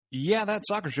Yeah, That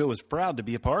Soccer Show is proud to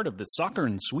be a part of the Soccer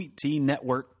and Sweet Tea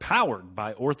Network powered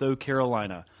by Ortho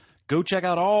Carolina. Go check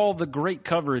out all the great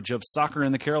coverage of soccer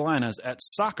in the Carolinas at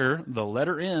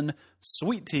sweettea.com.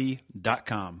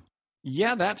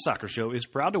 Yeah, That Soccer Show is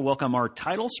proud to welcome our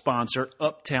title sponsor,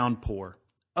 Uptown Pour.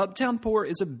 Uptown Pour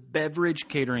is a beverage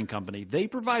catering company. They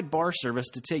provide bar service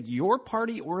to take your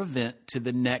party or event to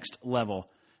the next level.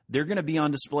 They're going to be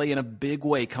on display in a big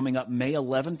way coming up May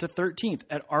 11th to 13th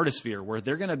at Artisphere, where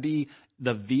they're going to be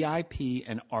the VIP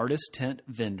and artist tent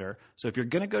vendor. So if you're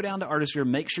going to go down to Artisphere,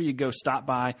 make sure you go stop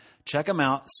by, check them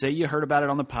out, say you heard about it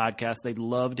on the podcast. They'd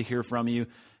love to hear from you.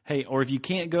 Hey, or if you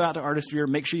can't go out to Artisphere,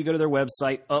 make sure you go to their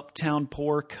website,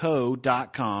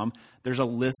 uptownpourco.com. There's a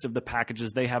list of the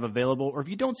packages they have available. Or if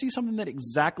you don't see something that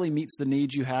exactly meets the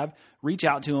needs you have, reach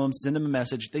out to them, send them a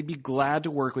message. They'd be glad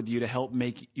to work with you to help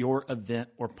make your event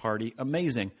or party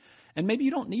amazing. And maybe you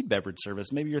don't need beverage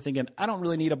service. Maybe you're thinking, I don't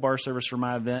really need a bar service for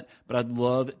my event, but I'd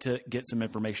love to get some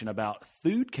information about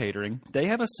food catering. They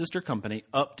have a sister company,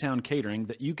 Uptown Catering,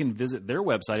 that you can visit their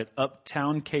website at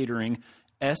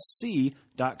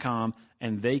uptowncatering.sc.com,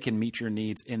 and they can meet your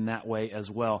needs in that way as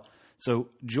well. So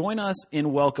join us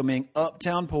in welcoming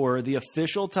Uptown Pour, the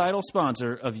official title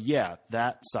sponsor of Yeah,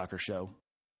 That Soccer Show.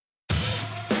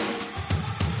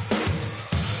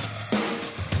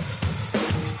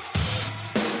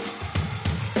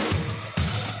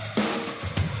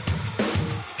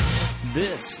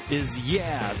 This is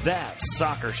Yeah, That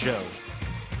Soccer Show,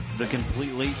 the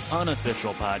completely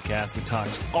unofficial podcast that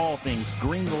talks all things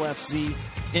Greenville FC,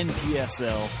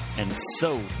 NPSL, and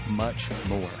so much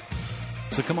more.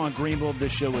 So come on, Greenville,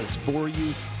 this show is for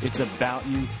you, it's about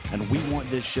you, and we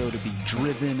want this show to be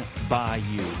driven by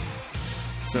you.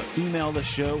 So email the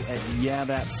show at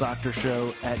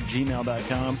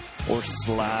yeahthatsoccershow@gmail.com or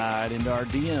slide into our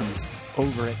DMs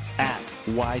over at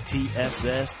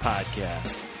YTSS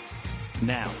Podcast.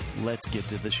 Now, let's get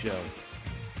to the show.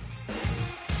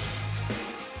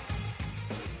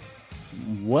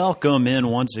 Welcome in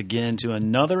once again to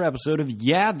another episode of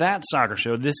Yeah, That Soccer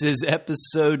Show. This is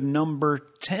episode number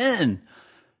 10,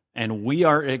 and we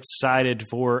are excited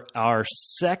for our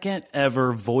second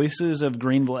ever Voices of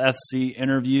Greenville FC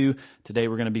interview. Today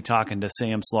we're going to be talking to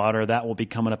Sam Slaughter. That will be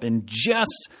coming up in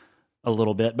just a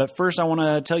little bit. But first I want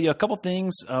to tell you a couple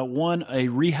things, one a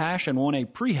rehash and one a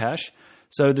prehash.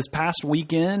 So this past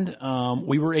weekend,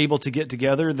 we were able to get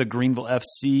together. The Greenville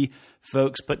FC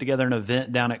folks put together an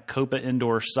event down at Copa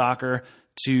Indoor Soccer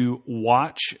to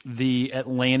watch the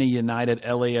Atlanta United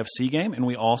LAFC game. And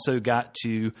we also got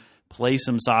to play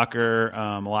some soccer.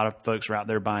 A lot of folks were out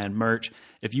there buying merch.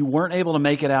 If you weren't able to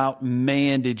make it out,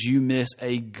 man, did you miss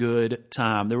a good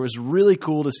time. There was really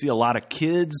cool to see a lot of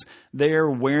kids there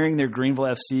wearing their Greenville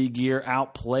FC gear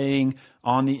out playing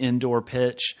on the indoor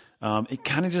pitch. It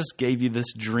kind of just gave you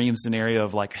this dream scenario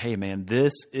of like, hey, man,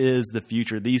 this is the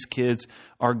future. These kids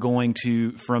are going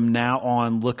to, from now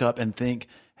on, look up and think,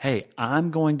 hey,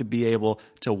 I'm going to be able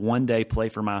to one day play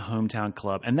for my hometown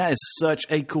club. And that is such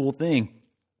a cool thing.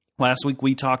 Last week,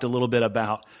 we talked a little bit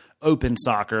about open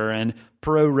soccer and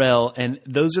pro rel, and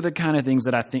those are the kind of things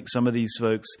that I think some of these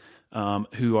folks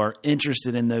who are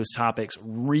interested in those topics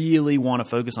really want to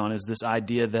focus on, is this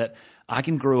idea that I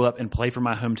can grow up and play for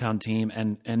my hometown team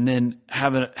and then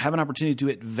have an opportunity to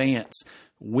advance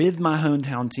with my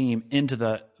hometown team into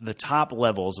the top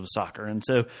levels of soccer. And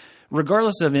so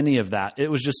regardless of any of that, it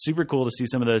was just super cool to see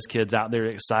some of those kids out there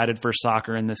excited for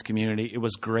soccer in this community. It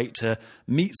was great to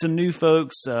meet some new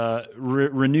folks,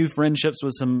 renew friendships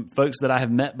with some folks that I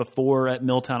have met before at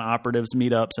Milltown Operatives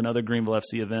meetups and other Greenville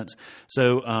FC events.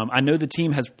 So I know the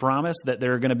team has promised that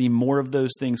there are going to be more of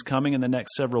those things coming in the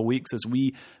next several weeks as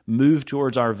we move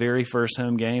towards our very first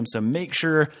home game. So make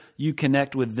sure you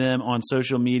connect with them on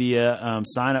social media,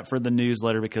 sign up for the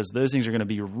newsletter, because those things are going to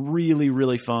be really,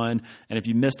 really fun. And if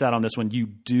you missed out on this one, you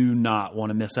do not want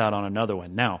to miss out on another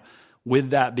one. Now,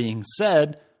 with that being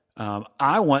said,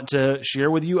 I want to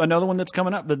share with you another one that's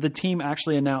coming up that the team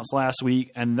actually announced last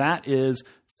week, and that is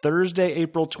Thursday,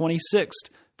 April 26th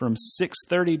from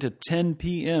 6:30 to 10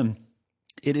 p.m.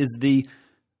 It is the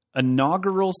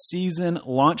inaugural season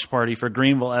launch party for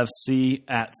Greenville FC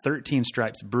at 13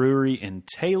 Stripes Brewery in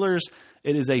Taylors.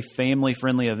 It is a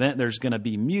family-friendly event. There's going to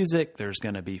be music, there's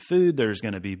going to be food, there's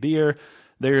going to be beer.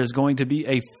 There is going to be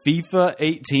a FIFA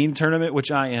 18 tournament,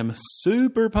 which I am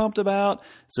super pumped about.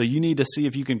 So you need to see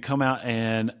if you can come out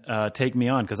and take me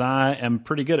on, because I am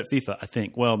pretty good at FIFA, I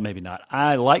think. Well, maybe not.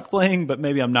 I like playing, but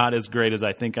maybe I'm not as great as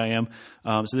I think I am.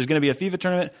 So there's going to be a FIFA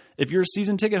tournament. If you're a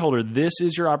season ticket holder, this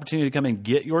is your opportunity to come and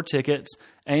get your tickets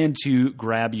and to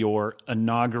grab your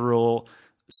inaugural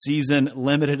season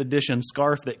limited edition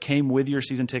scarf that came with your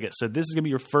season ticket. So this is going to be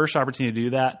your first opportunity to do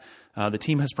that. The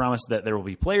team has promised that there will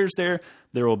be players there.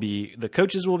 The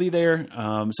coaches will be there.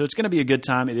 So it's going to be a good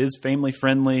time. It is family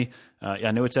friendly.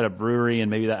 I know it's at a brewery and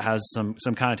maybe that has some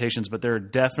connotations, but they're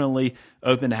definitely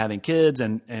open to having kids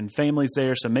and families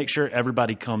there. So make sure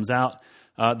everybody comes out.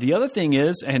 The other thing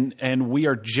is, and we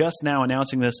are just now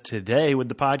announcing this today with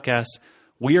the podcast,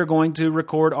 we are going to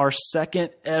record our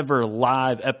second ever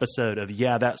live episode of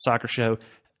Yeah, That Soccer Show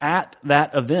at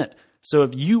that event. So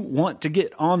if you want to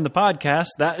get on the podcast,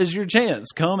 that is your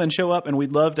chance. Come and show up, and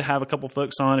we'd love to have a couple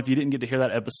folks on. If you didn't get to hear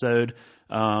that episode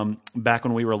back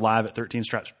when we were live at 13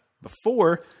 Straps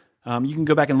before, you can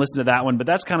go back and listen to that one. But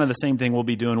that's kind of the same thing we'll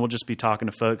be doing. We'll just be talking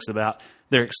to folks about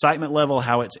their excitement level,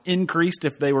 how it's increased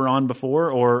if they were on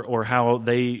before, or how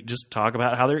they just talk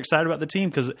about how they're excited about the team.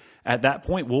 Because at that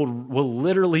point, we'll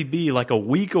literally be like a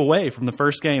week away from the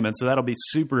first game. And so that'll be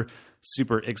super,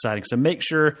 super exciting. So make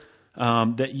sure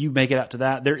that you make it out to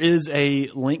that. There is a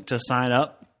link to sign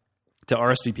up to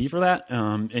RSVP for that.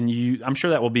 And I'm sure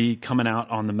that will be coming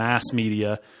out on the mass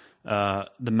media,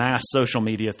 the mass social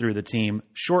media through the team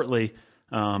shortly.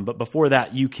 But before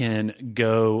that, you can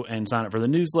go and sign up for the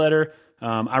newsletter.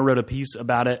 I wrote a piece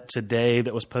about it today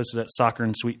that was posted at Soccer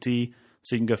and Sweet Tea.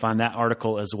 So you can go find that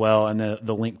article as well. And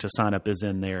the link to sign up is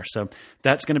in there. So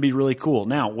that's going to be really cool.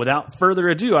 Now, without further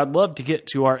ado, I'd love to get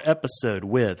to our episode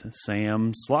with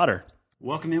Sam Slaughter.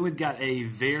 Welcome in. We've got a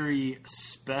very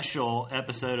special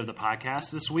episode of the podcast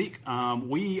this week.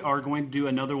 We are going to do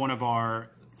another one of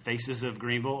our Faces of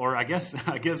Greenville, or I guess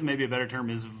maybe a better term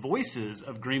is Voices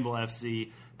of Greenville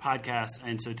FC podcasts.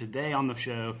 And so today on the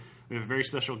show, we have a very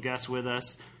special guest with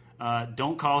us.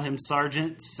 Don't call him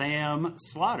Sergeant, Sam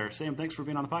Slaughter. Sam, thanks for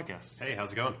being on the podcast. Hey,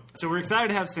 how's it going? So we're excited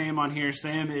to have Sam on here.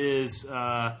 Sam is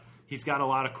he's got a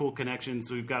lot of cool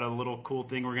connections. We've got a little cool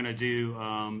thing we're going to do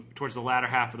towards the latter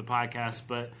half of the podcast.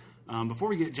 But before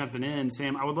we get jumping in,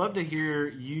 Sam, I would love to hear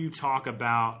you talk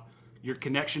about your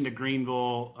connection to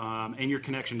Greenville and your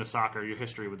connection to soccer, your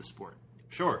history with the sport.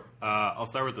 Sure. I'll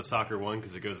start with the soccer one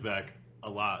because it goes back a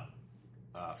lot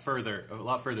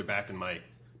further back in my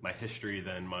history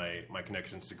than my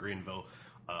connections to Greenville.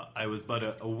 I was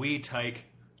but a wee tyke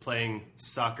playing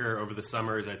soccer over the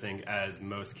summers, I think, as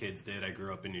most kids did. I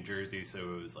grew up in New Jersey, so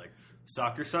it was like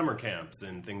soccer summer camps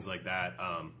and things like that.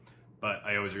 But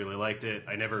I always really liked it.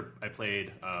 I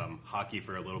played hockey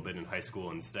for a little bit in high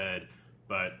school instead,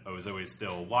 but I was always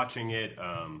still watching it.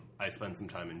 I spent some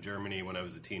time in Germany when I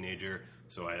was a teenager,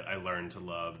 so I learned to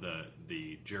love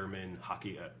the German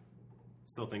hockey.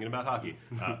 Still thinking about hockey.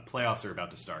 Playoffs are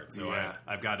about to start, so yeah.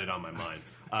 I've got it on my mind.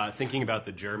 Thinking about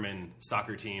the German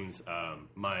soccer teams,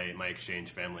 my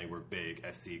exchange family were big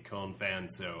FC Köln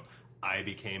fans, so I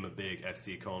became a big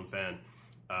FC Köln fan.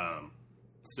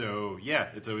 So yeah,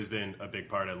 it's always been a big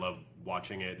part. I love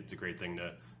watching it. It's a great thing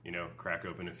to crack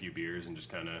open a few beers and just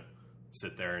kind of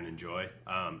sit there and enjoy.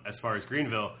 As far as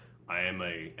Greenville, I am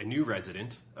a new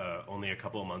resident. Only a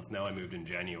couple of months now. I moved in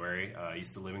January. I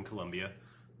used to live in Columbia,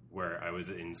 where I was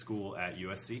in school at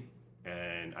USC,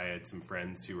 and I had some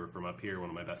friends who were from up here. One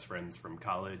of my best friends from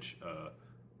college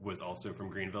was also from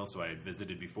Greenville, so I had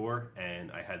visited before,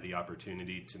 and I had the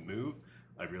opportunity to move.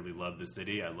 I really loved the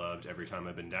city. I loved every time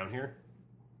I've been down here.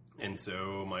 And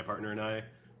so my partner and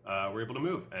I were able to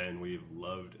move, and we've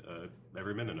loved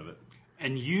every minute of it.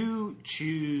 And you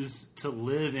choose to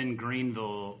live in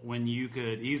Greenville when you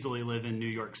could easily live in New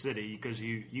York City because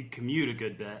you commute a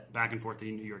good bit back and forth to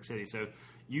New York City. So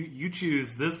you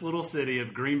choose this little city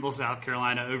of Greenville, South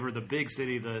Carolina over the big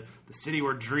city, the city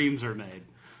where dreams are made.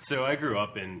 So I grew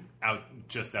up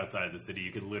just outside of the city.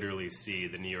 You could literally see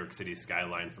the New York City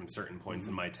skyline from certain points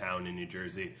in my town in New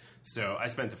Jersey. So I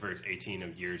spent the first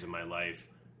 18 years of my life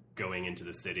going into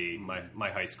the city. My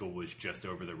high school was just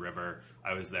over the river.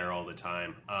 I was there all the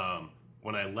time.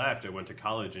 When I left, I went to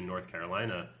college in North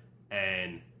Carolina,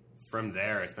 and from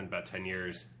there I spent about 10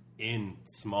 years in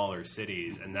smaller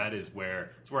cities, and it's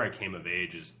where I came of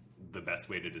age is the best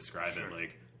way to describe it.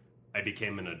 Like, I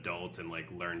became an adult and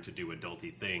learned to do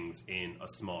adulty things in a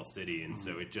small city, and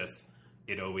so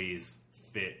it always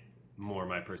fit more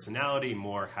my personality,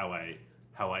 more how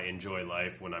I enjoy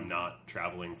life when I'm not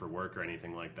traveling for work or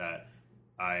anything like that.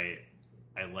 I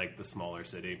like the smaller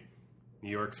city. New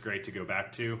York's great to go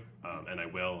back to, and I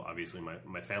will. Obviously,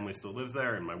 my family still lives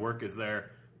there, and my work is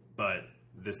there, but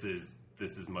this is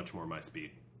much more my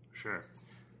speed. Sure.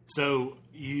 So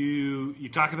you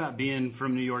talk about being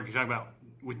from New York. You talk about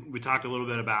we talked a little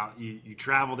bit about you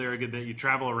travel there a good bit. You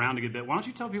travel around a good bit. Why don't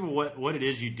you tell people what it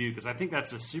is you do? Because I think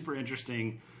that's a super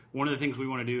interesting. One of the things we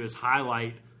want to do is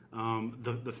highlight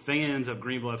the fans of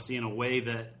Greenville FC in a way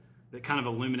that that kind of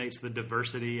illuminates the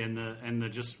diversity and the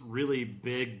just really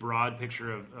big, broad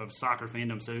picture of soccer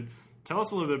fandom. So tell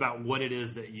us a little bit about what it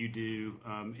is that you do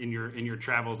in your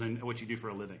travels and what you do for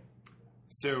a living.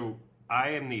 So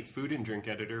I am the food and drink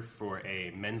editor for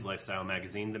a men's lifestyle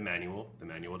magazine, The Manual,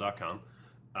 themanual.com.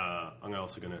 I'm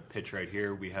also going to pitch right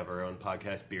here. We have our own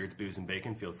podcast, Beards, Booze, and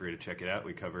Bacon. Feel free to check it out.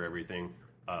 We cover everything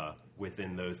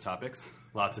within those topics.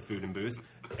 Lots of food and booze.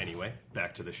 Anyway,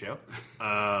 back to the show.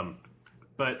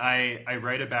 But I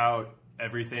write about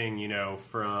everything,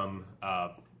 from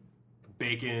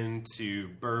bacon to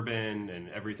bourbon and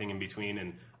everything in between.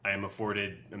 And I'm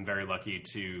very lucky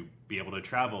to be able to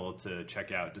travel to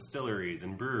check out distilleries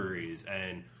and breweries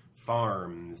and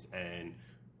farms and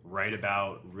write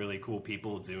about really cool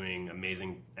people doing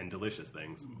amazing and delicious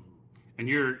things. And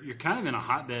you're kind of in a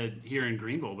hotbed here in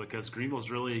Greenville, because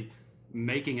Greenville's really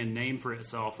making a name for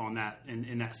itself on that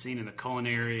in that scene, in the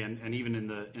culinary and even in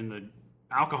the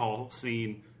alcohol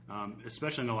scene,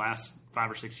 especially in the last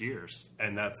 5 or 6 years.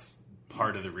 And that's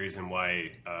part of the reason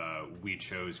why we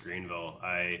chose Greenville.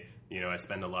 I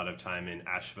spend a lot of time in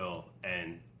Asheville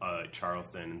and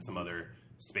Charleston and some other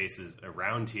spaces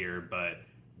around here, but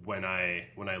when I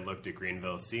looked at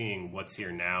Greenville, seeing what's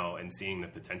here now and seeing the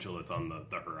potential that's on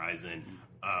the horizon,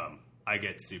 I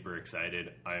get super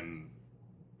excited. I'm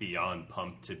beyond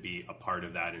pumped to be a part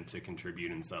of that and to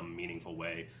contribute in some meaningful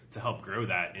way to help grow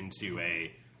that into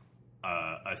a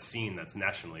scene that's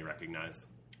nationally recognized.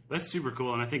 That's super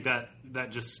cool, and I think that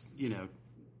just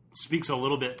speaks a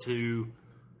little bit to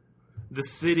the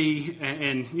city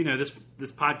and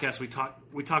this podcast.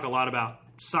 We talk a lot about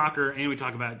soccer and we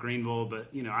talk about Greenville,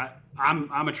 but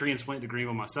I'm a transplant to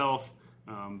Greenville myself,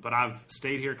 but I've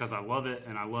stayed here because I love it,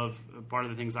 and I love part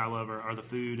of the things I love are the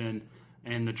food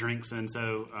and the drinks, and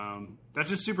so that's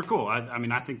just super cool.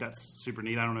 I think that's super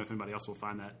neat. I don't know if anybody else will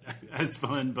find that as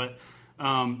fun, but.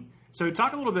 So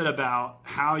talk a little bit about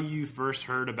how you first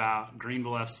heard about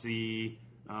Greenville FC,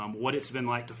 what it's been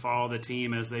like to follow the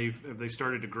team as they've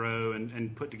started to grow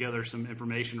and put together some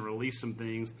information, release some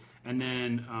things, and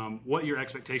then what your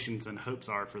expectations and hopes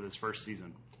are for this first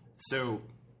season. So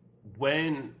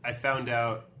when I found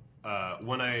out,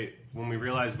 when we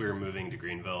realized we were moving to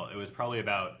Greenville, it was probably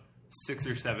about 6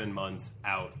 or 7 months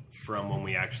out from when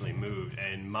we actually moved,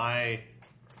 and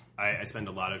I spend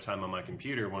a lot of time on my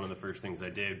computer. One of the first things I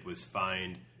did was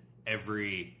find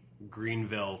every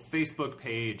Greenville Facebook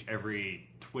page, every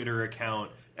Twitter account,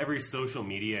 every social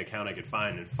media account I could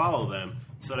find and follow them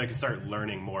so that I could start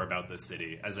learning more about this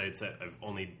city. As I had said,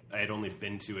 I had only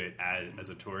been to it as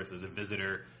a tourist, as a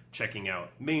visitor, checking out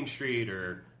Main Street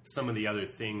or some of the other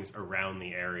things around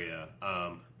the area.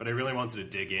 But I really wanted to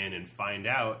dig in and find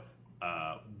out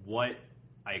what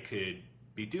I could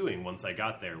be doing once I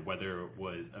got there, whether it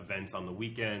was events on the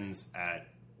weekends at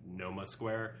Noma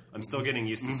Square. I'm still getting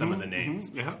used to some of the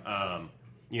names. Yeah.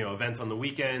 Events on the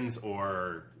weekends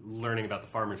or learning about the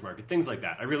farmers market, things like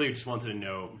that. I really just wanted to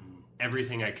know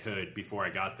everything I could before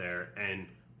I got there. And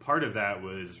part of that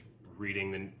was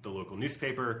reading the local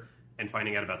newspaper and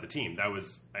finding out about the team. I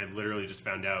literally just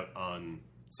found out on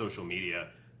social media.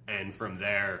 And from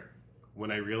there,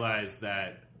 when I realized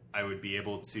that I would be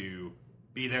able to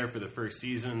be there for the first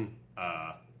season,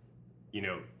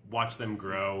 watch them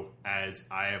grow as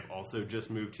I have also just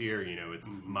moved here. It's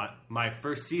my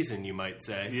first season, you might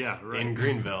say, in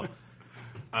Greenville.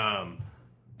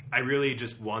 I really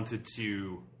just wanted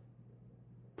to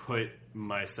put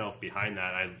myself behind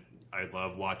that. I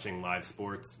love watching live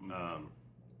sports.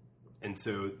 And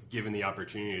so given the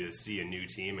opportunity to see a new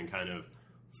team and kind of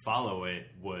follow it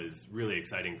was really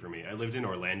exciting for me. I lived in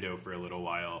Orlando for a little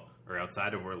while, or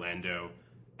outside of Orlando,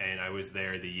 and I was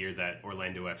there the year that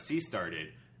Orlando FC started,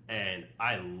 and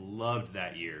I loved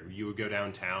that year. You would go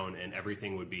downtown and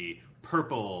everything would be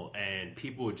purple and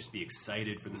people would just be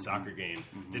excited for the soccer game.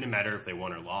 Didn't matter if they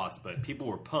won or lost, but people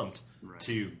were pumped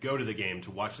to go to the game,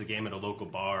 to watch the game at a local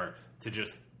bar, to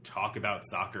just talk about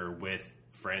soccer with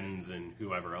friends and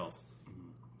whoever else.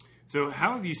 So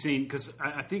how have you seen, because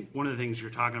I think one of the things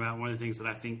you're talking about, one of the things that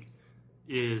I think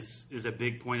is a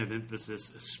big point of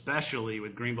emphasis, especially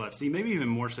with Greenville FC, maybe even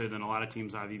more so than a lot of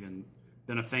teams I've even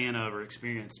been a fan of or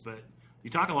experienced, but you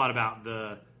talk a lot about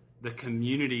the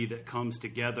community that comes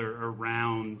together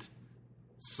around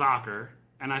soccer,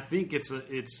 and I think it's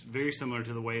very similar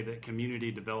to the way that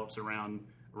community develops around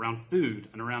food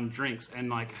and around drinks, and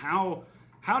like how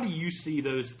do you see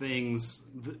those things,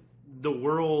 the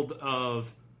world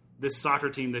of this soccer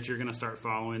team that you're going to start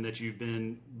following, that you've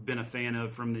been a fan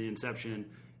of from the inception,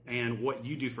 and what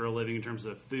you do for a living in terms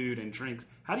of food and drinks?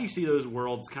 How do you see those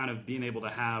worlds kind of being able to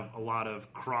have a lot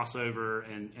of crossover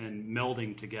and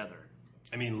melding together?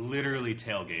 I mean, literally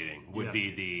tailgating would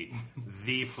be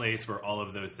the place where all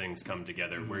of those things come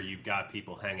together, where you've got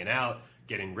people hanging out,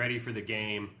 getting ready for the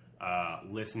game,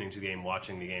 listening to the game,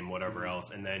 watching the game, whatever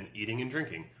else, and then eating and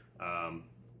drinking.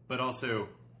 But also,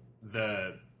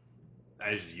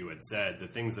 as you had said, the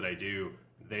things that I do,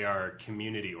 they are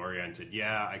community-oriented.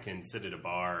 Yeah, I can sit at a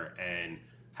bar and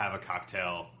have a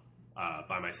cocktail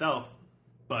by myself,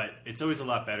 but it's always a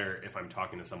lot better if I'm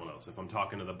talking to someone else. If I'm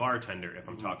talking to the bartender, if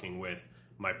I'm talking with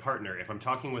my partner, if I'm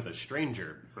talking with a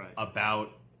stranger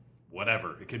about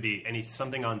whatever. It could be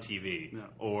something on TV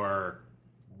or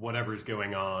whatever's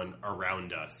going on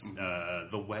around us,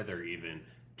 the weather even.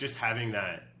 Just having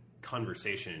that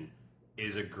conversation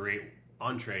is a great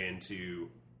entree into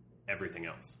everything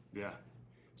else. Yeah.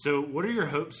 So what are your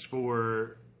hopes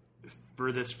for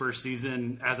this first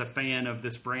season as a fan of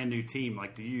this brand new team?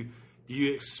 Like, do you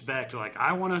expect, like,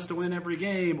 I want us to win every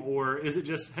game, or is it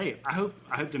just, hey, I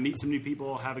hope to meet some new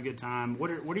people, have a good time? What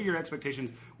are your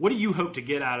expectations? What do you hope to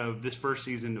get out of this first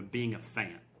season of being a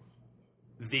fan?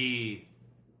 The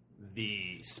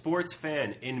sports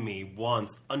fan in me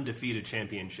wants undefeated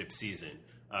championship season.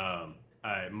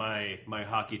 My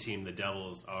hockey team, the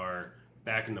Devils, are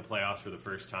back in the playoffs for the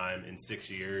first time in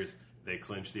 6 years. They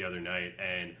clinched the other night,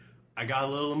 and I got a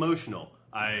little emotional.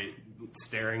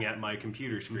 Staring at my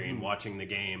computer screen, watching the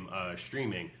game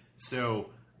streaming.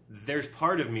 So there's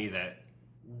part of me that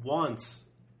wants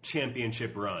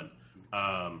championship run.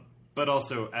 But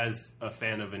also, as a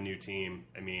fan of a new team,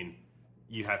 I mean,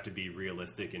 you have to be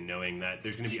realistic in knowing that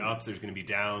there's going to be ups, there's going to be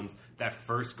downs. That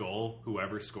first goal,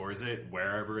 whoever scores it,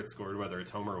 wherever it's scored, whether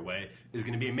it's home or away, is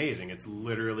going to be amazing. It's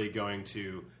literally going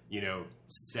to,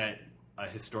 set a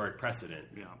historic precedent.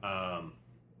 Yeah.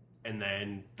 And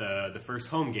then the first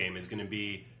home game is going to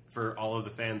be for all of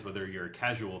the fans, whether you're a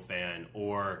casual fan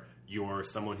or you're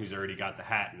someone who's already got the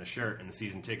hat and the shirt and the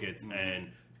season tickets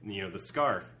and the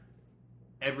scarf.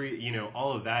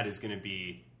 All of that is going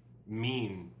to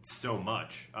mean so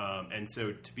much. And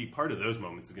so to be part of those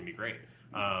moments is going to be great.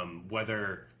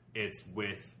 Whether it's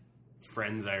with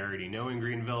friends I already know in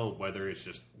Greenville, whether it's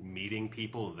just meeting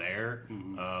people there.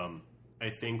 I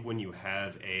think when you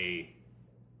have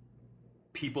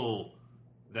people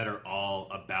that are all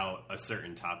about a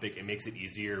certain topic, it makes it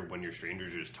easier when you're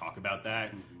strangers to just talk about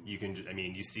that. You can,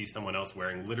 you see someone else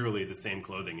wearing literally the same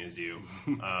clothing as you,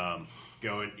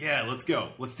 going, yeah, let's go.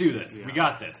 Let's do this. Yeah. We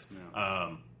got this.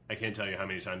 Yeah. I can't tell you how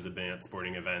many times I've been at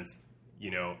sporting events,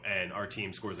 and our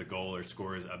team scores a goal or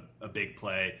scores a big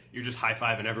play. You're just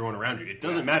high-fiving everyone around you. It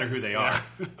doesn't matter who they are.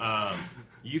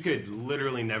 You could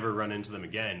literally never run into them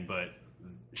again, but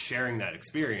sharing that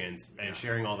experience and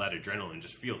sharing all that adrenaline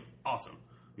just feels awesome.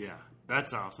 Yeah,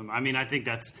 that's awesome. I think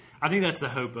that's the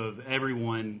hope of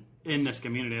everyone in this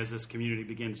community as this community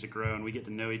begins to grow and we get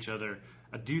to know each other.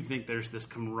 I do think there's this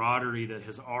camaraderie that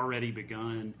has already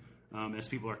begun as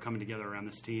people are coming together around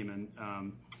this team, and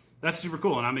that's super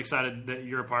cool. And I'm excited that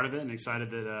you're a part of it, and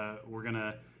excited that we're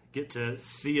gonna get to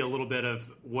see a little bit of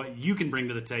what you can bring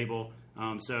to the table.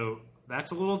 So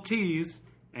that's a little tease.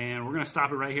 And we're going to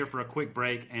stop it right here for a quick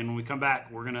break. And when we come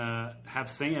back, we're going to have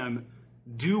Sam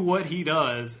do what he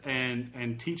does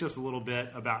and teach us a little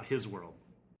bit about his world.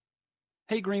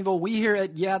 Hey, Greenville, we here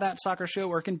at Yeah, That Soccer Show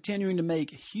are continuing to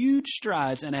make huge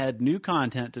strides and add new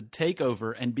content to take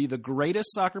over and be the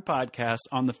greatest soccer podcast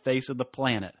on the face of the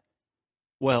planet.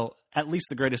 Well, at least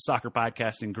the greatest soccer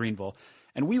podcast in Greenville.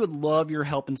 And we would love your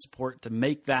help and support to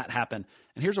make that happen.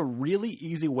 And here's a really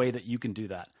easy way that you can do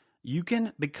that. You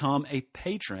can become a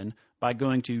patron by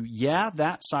going to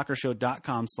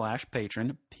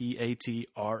yeahthatsoccershow.com/patron,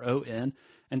 Patron,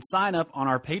 and sign up on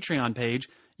our Patreon page.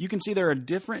 You can see there are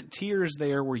different tiers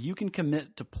there where you can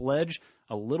commit to pledge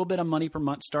a little bit of money per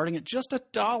month, starting at just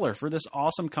 $1 for this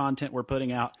awesome content we're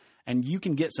putting out, and you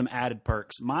can get some added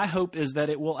perks. My hope is that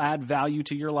it will add value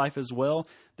to your life as well,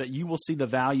 that you will see the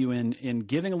value in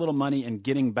giving a little money and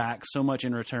getting back so much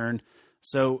in return.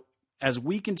 So as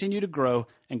we continue to grow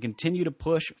and continue to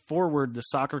push forward the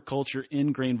soccer culture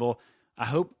in Greenville, I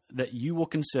hope that you will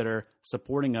consider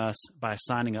supporting us by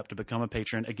signing up to become a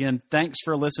patron. Again, thanks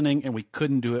for listening, and we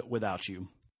couldn't do it without you.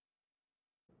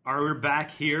 All right, we're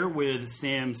back here with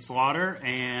Sam Slaughter,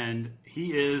 and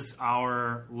he is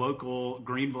our local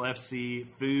Greenville FC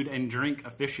food and drink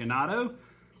aficionado.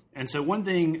 And so one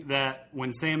thing that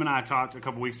when Sam and I talked a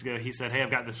couple weeks ago, he said, hey,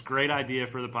 I've got this great idea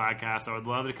for the podcast. I would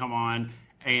love to come on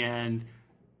and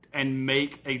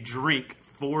make a drink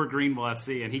for Greenville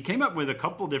FC. And he came up with a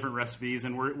couple different recipes,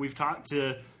 and we've talked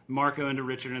to Marco and to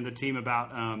Richard and the team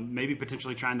about maybe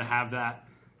potentially trying to have that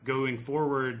going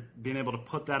forward, being able to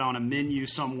put that on a menu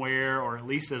somewhere, or at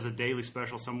least as a daily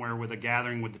special somewhere with a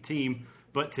gathering with the team.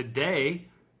 But today,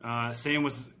 Sam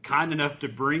was kind enough to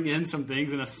bring in some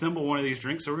things and assemble one of these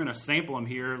drinks. So we're going to sample them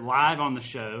here live on the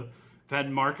show. I've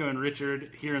had Marco and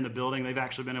Richard here in the building. They've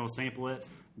actually been able to sample it.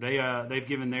 They've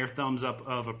given their thumbs up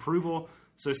of approval.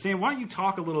 So Sam, why don't you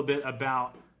talk a little bit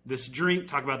about this drink,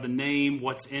 talk about the name,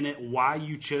 what's in it, why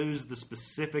you chose the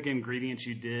specific ingredients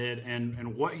you did,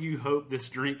 and what you hope this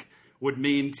drink would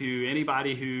mean to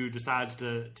anybody who decides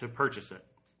to purchase it.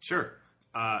 Sure.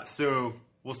 So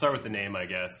we'll start with the name, I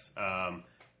guess.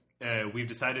 We've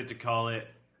decided to call it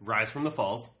Rise from the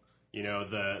Falls. You know,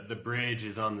 the bridge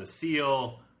is on the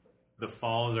seal. The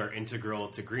falls are integral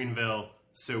to Greenville.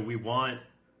 So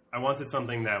I wanted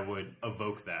something that would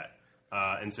evoke that.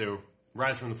 And so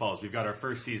Rise from the Falls, we've got our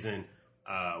first season.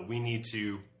 We need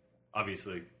to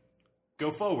obviously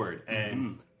go forward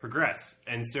and progress.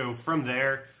 And so from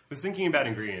there, I was thinking about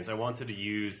ingredients. I wanted to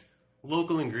use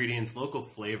local ingredients, local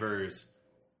flavors,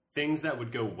 things that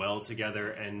would go well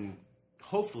together and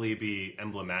hopefully be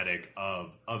emblematic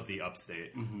of the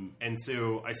upstate. And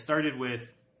so I started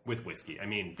with whiskey. I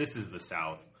mean, this is the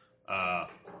South.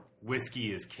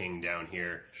 Whiskey is king down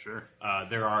here. Sure.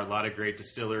 There are a lot of great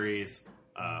distilleries,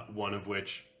 one of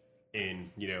which in,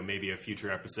 maybe a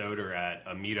future episode or at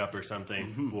a meetup or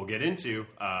something we'll get into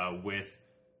with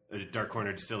Dark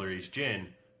Corner Distillery's gin,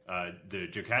 the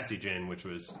Jocassee gin, which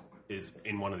is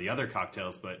in one of the other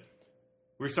cocktails, but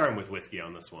we're starting with whiskey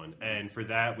on this one. And for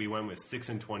that, we went with 6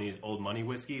 and 20's Old Money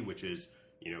whiskey, which is,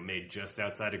 made just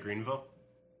outside of Greenville.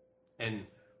 And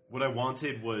what I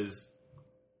wanted was,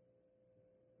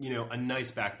 a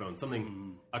nice backbone,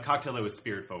 a cocktail that was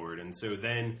spirit forward. And so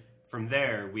then from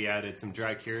there, we added some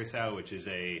dry curacao, which is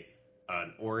an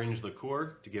orange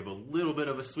liqueur to give a little bit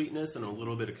of a sweetness and a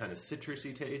little bit of kind of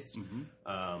citrusy taste.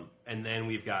 And then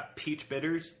we've got peach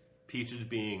bitters, peaches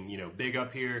being, big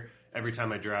up here. Every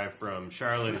time I drive from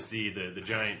Charlotte to see the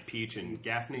giant peach in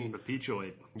Gaffney. The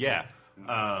peachoid. Yeah.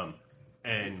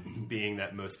 And being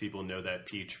that most people know that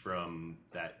peach from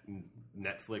that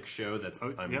Netflix show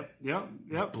I'm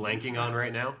blanking on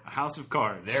right now. House of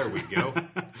Cards. There we go.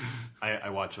 I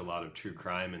watch a lot of true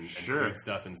crime and food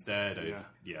stuff instead.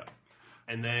 Yeah.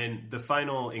 And then the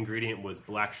final ingredient was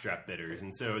Blackstrap bitters.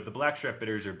 And so the Blackstrap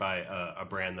bitters are by a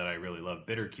brand that I really love,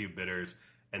 Bitter Cube Bitters.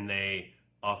 And they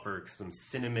offer some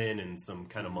cinnamon and some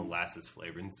kind of molasses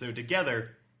flavor. And so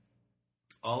together,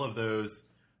 all of those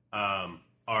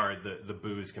are the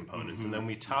booze components. And then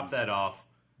we top that off.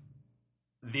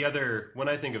 When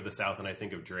I think of the South and I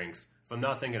think of drinks, if I'm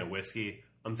not thinking of whiskey,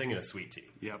 I'm thinking of sweet tea.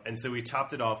 Yep. And so we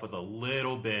topped it off with a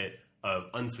little bit of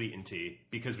unsweetened tea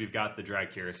because we've got the dry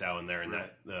curacao in there and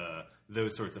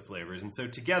those sorts of flavors. And so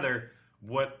together,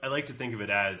 what I like to think of it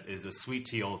as is a sweet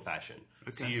tea old fashioned.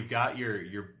 Okay. So you've got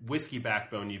your whiskey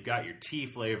backbone, you've got your tea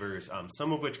flavors,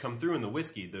 some of which come through in the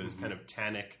whiskey, those kind of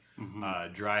tannic,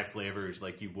 dry flavors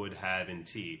like you would have in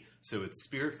tea. So it's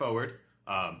spirit forward,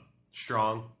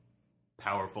 strong,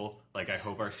 powerful, like I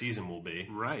hope our season will be.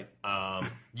 Right.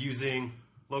 Using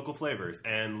local flavors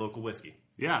and local whiskey.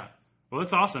 Yeah. Well,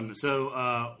 that's awesome.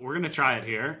 So we're going to try it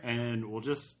here, and we'll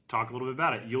just talk a little bit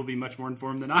about it. You'll be much more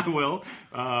informed than I will,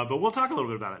 but we'll talk a little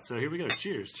bit about it. So here we go.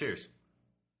 Cheers. Cheers.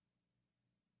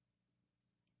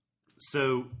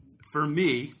 So for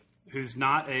me,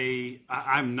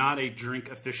 I'm not a drink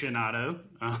aficionado,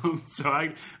 so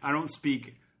I don't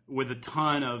speak with a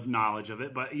ton of knowledge of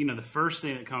it. But the first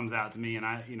thing that comes out to me, and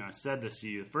I said this to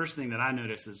you, the first thing that I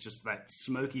notice is just that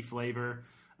smoky flavor,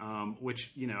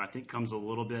 which I think comes a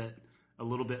little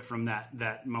bit from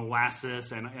that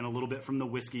molasses and a little bit from the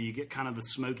whiskey. You get kind of the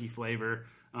smoky flavor,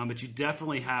 but you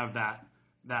definitely have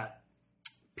that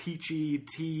peachy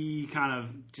tea kind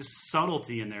of just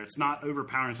subtlety in there. It's not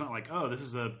overpowering. It's not like, oh, this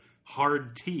is a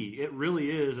hard tea. It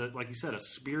really is, like you said, a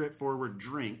spirit-forward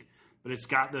drink, but it's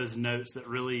got those notes that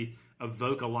really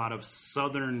evoke a lot of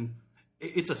southern.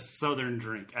 It's a southern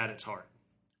drink at its heart.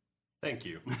 Thank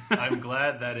you. I'm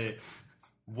glad that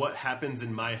what happens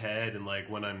in my head and like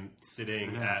when I'm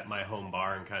sitting at my home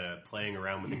bar and kind of playing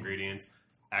around with ingredients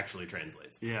actually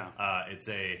translates. Yeah.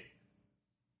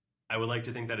 I would like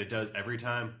to think that it does every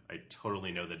time. I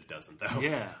totally know that it doesn't though.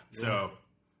 Yeah. So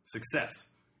success.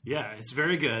 Yeah, it's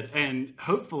very good. And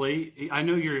hopefully, I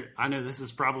know this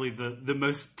is probably the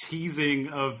most teasing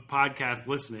of podcast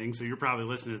listening. So you're probably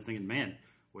listening to this thinking, man,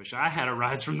 wish I had a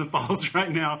Rise from the Falls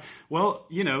right now. Well,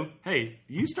 hey,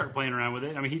 you start playing around with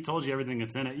it. I mean, he told you everything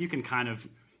that's in it. You can kind of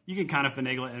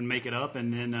finagle it and make it up,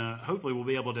 and then hopefully we'll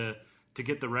be able to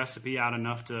get the recipe out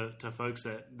enough to folks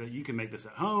that you can make this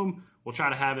at home. We'll try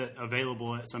to have it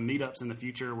available at some meetups in the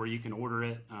future where you can order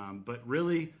it. But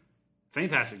really,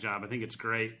 fantastic job. I think it's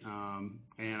great,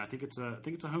 and I think it's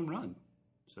a home run.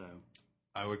 So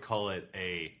I would call it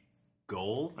a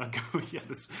goal.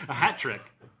 A hat trick.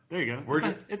 There you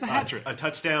go. It's a hat trick. A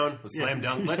touchdown, a slam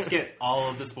dunk. Let's get all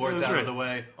of the sports out of the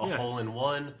way. A hole in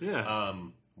one. Yeah.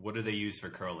 What do they use for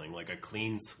curling? Like a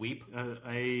clean sweep?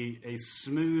 A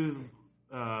smooth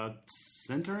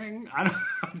centering? I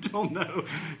don't know.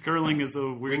 Curling is a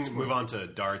weird We can sport. move on to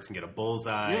darts and get a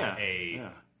bullseye. Yeah.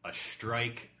 A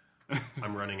strike.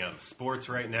 I'm running out of sports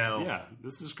right now. Yeah,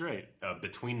 this is great.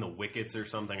 Between the wickets or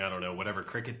something. I don't know. Whatever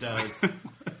cricket does.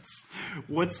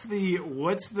 What's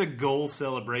the goal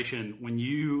celebration when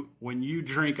you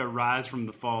drink a Rise from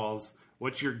the Falls?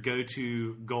 What's your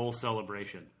go-to goal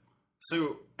celebration?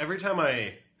 So every time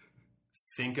I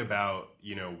think about,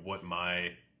 what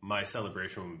my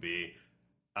celebration would be,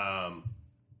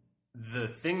 the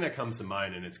thing that comes to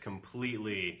mind, and it's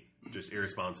completely just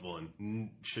irresponsible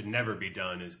and should never be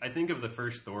done, is I think of the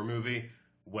first Thor movie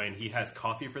when he has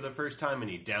coffee for the first time and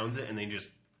he downs it and then just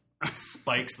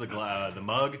spikes the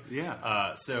mug.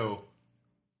 Yeah. So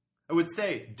I would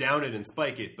say down it and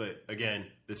spike it, but again,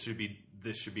 this should be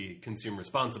consumed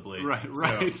responsibly. Right.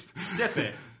 So sip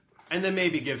it. And then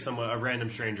maybe give a random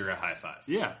stranger a high five.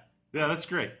 Yeah, that's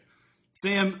great.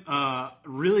 Sam,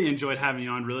 really enjoyed having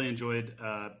you on. Really enjoyed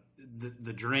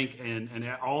the drink and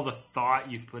all the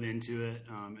thought you've put into it.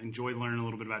 Enjoyed learning a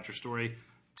little bit about your story.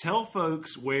 Tell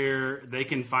folks where they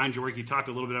can find your work. You talked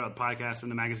a little bit about the podcast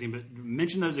and the magazine, but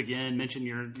mention those again. Mention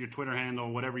your Twitter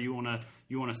handle, whatever you wanna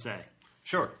say.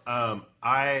 Sure.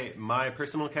 My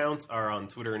personal accounts are on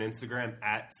Twitter and Instagram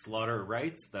at Slaughter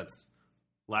Writes. That's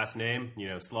last name,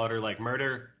 slaughter like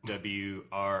murder,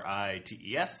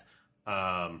 WRITES.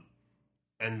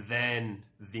 And then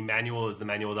the manual is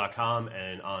themanual.com,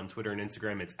 and on Twitter and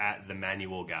Instagram, it's at the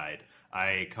Manual Guide.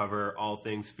 I cover all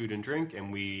things food and drink,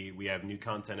 and we have new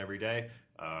content every day.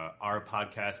 Our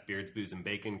podcast, Beards, Booze, and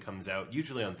Bacon, comes out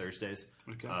usually on Thursdays,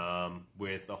 with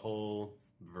a whole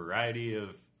variety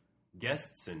of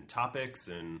guests and topics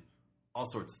and all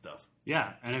sorts of stuff.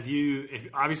 Yeah, and if you're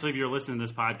listening to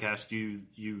this podcast,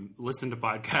 you listen to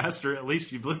podcasts, or at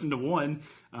least you've listened to one.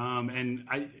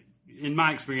 In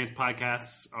my experience,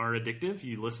 podcasts are addictive.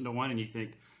 You listen to one and you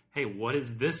think, hey, what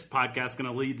is this podcast going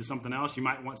to lead to something else? You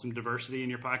might want some diversity in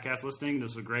your podcast listening.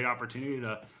 This is a great opportunity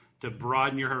to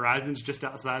broaden your horizons just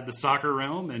outside the soccer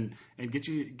realm and get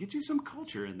you some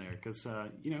culture in there, because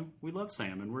we love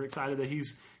Sam and we're excited that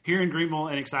he's here in Greenville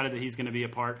and excited that he's going to be a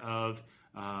part of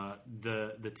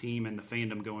the team and the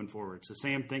fandom going forward. So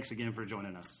Sam, thanks again for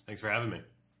joining us. Thanks for having me.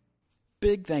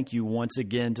 Big thank you once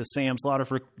again to Sam Slaughter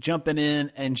for jumping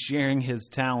in and sharing his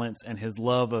talents and his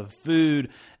love of food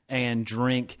and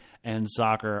drink and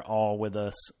soccer all with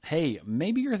us. Hey,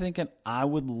 maybe you're thinking, I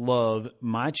would love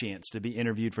my chance to be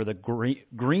interviewed for the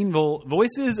Greenville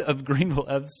Voices of Greenville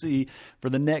FC for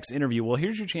the next interview. Well,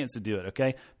 here's your chance to do it,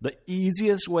 okay? The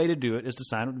easiest way to do it is to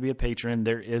sign up to be a patron.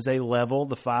 There is a level,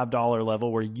 the $5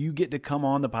 level, where you get to come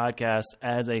on the podcast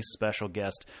as a special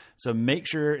guest. So make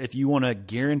sure, if you want to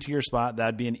guarantee your spot,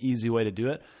 that'd be an easy way to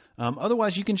do it.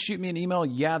 Otherwise, you can shoot me an email,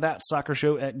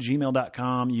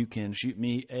 thatsoccershow@gmail.com. You can shoot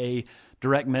me a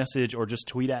direct message or just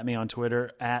tweet at me on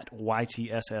Twitter at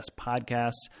YTSS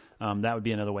Podcast. That would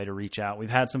be another way to reach out.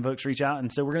 We've had some folks reach out,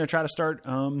 and so we're going to try to start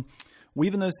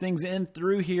weaving those things in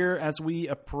through here as we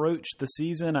approach the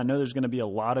season. I know there's going to be a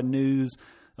lot of news,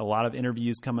 a lot of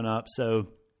interviews coming up, so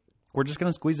we're just going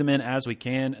to squeeze them in as we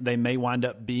can. They may wind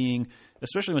up being,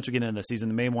 especially once we get into the season,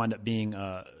 they may wind up being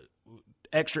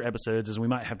extra episodes, as we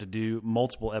might have to do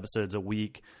multiple episodes a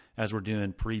week as we're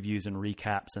doing previews and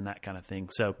recaps and that kind of thing.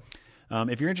 So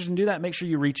if you're interested in do that, make sure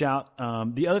you reach out.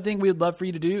 The other thing we'd love for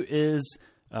you to do is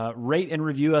rate and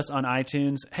review us on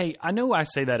iTunes. Hey, I know I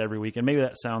say that every week, and maybe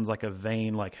that sounds like a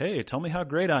vain, like, hey, tell me how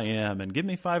great I am and give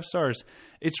me 5 stars.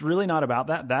 It's really not about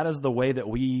that. That is the way that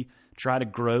we try to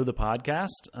grow the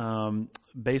podcast.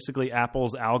 Basically,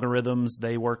 Apple's algorithms,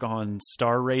 they work on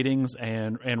star ratings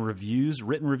and reviews,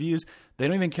 written reviews. They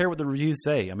don't even care what the reviews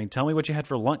say. I mean, tell me what you had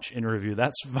for lunch in a review.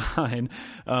 That's fine.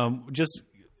 Just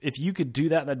if you could do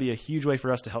that, that'd be a huge way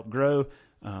for us to help grow.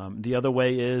 The other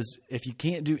way is, if you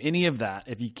can't do any of that,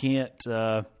 if you can't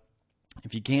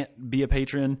be a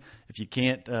patron, if you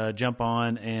can't jump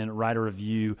on and write a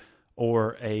review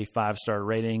or a 5-star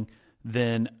rating,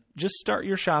 then just start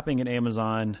your shopping at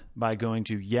Amazon by going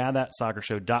to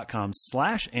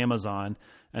thatsoccershow.com/Amazon,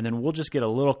 and then we'll just get a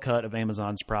little cut of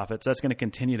Amazon's profits. That's going to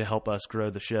continue to help us grow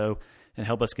the show and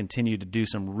help us continue to do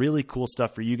some really cool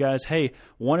stuff for you guys. Hey,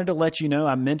 wanted to let you know,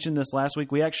 I mentioned this last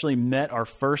week, we actually met our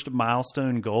first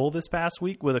milestone goal this past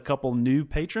week with a couple new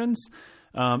patrons.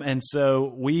 And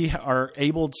so we are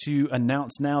able to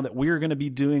announce now that we are going to be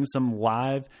doing some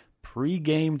live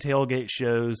pre-game tailgate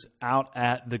shows out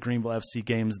at the Greenville FC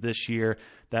games this year.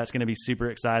 That's going to be super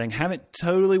exciting. Haven't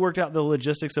totally worked out the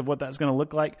logistics of what that's going to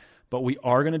look like, but we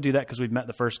are going to do that because we've met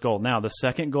the first goal. Now, the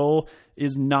second goal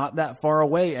is not that far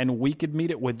away, and we could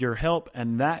meet it with your help,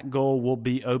 and that goal will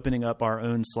be opening up our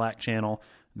own Slack channel.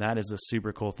 That is a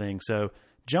super cool thing. So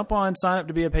jump on, sign up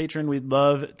to be a patron. We'd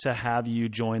love to have you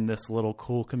join this little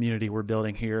cool community we're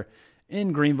building here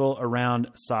in Greenville around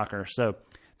soccer. So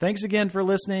thanks again for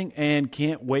listening, and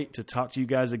can't wait to talk to you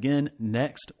guys again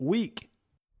next week.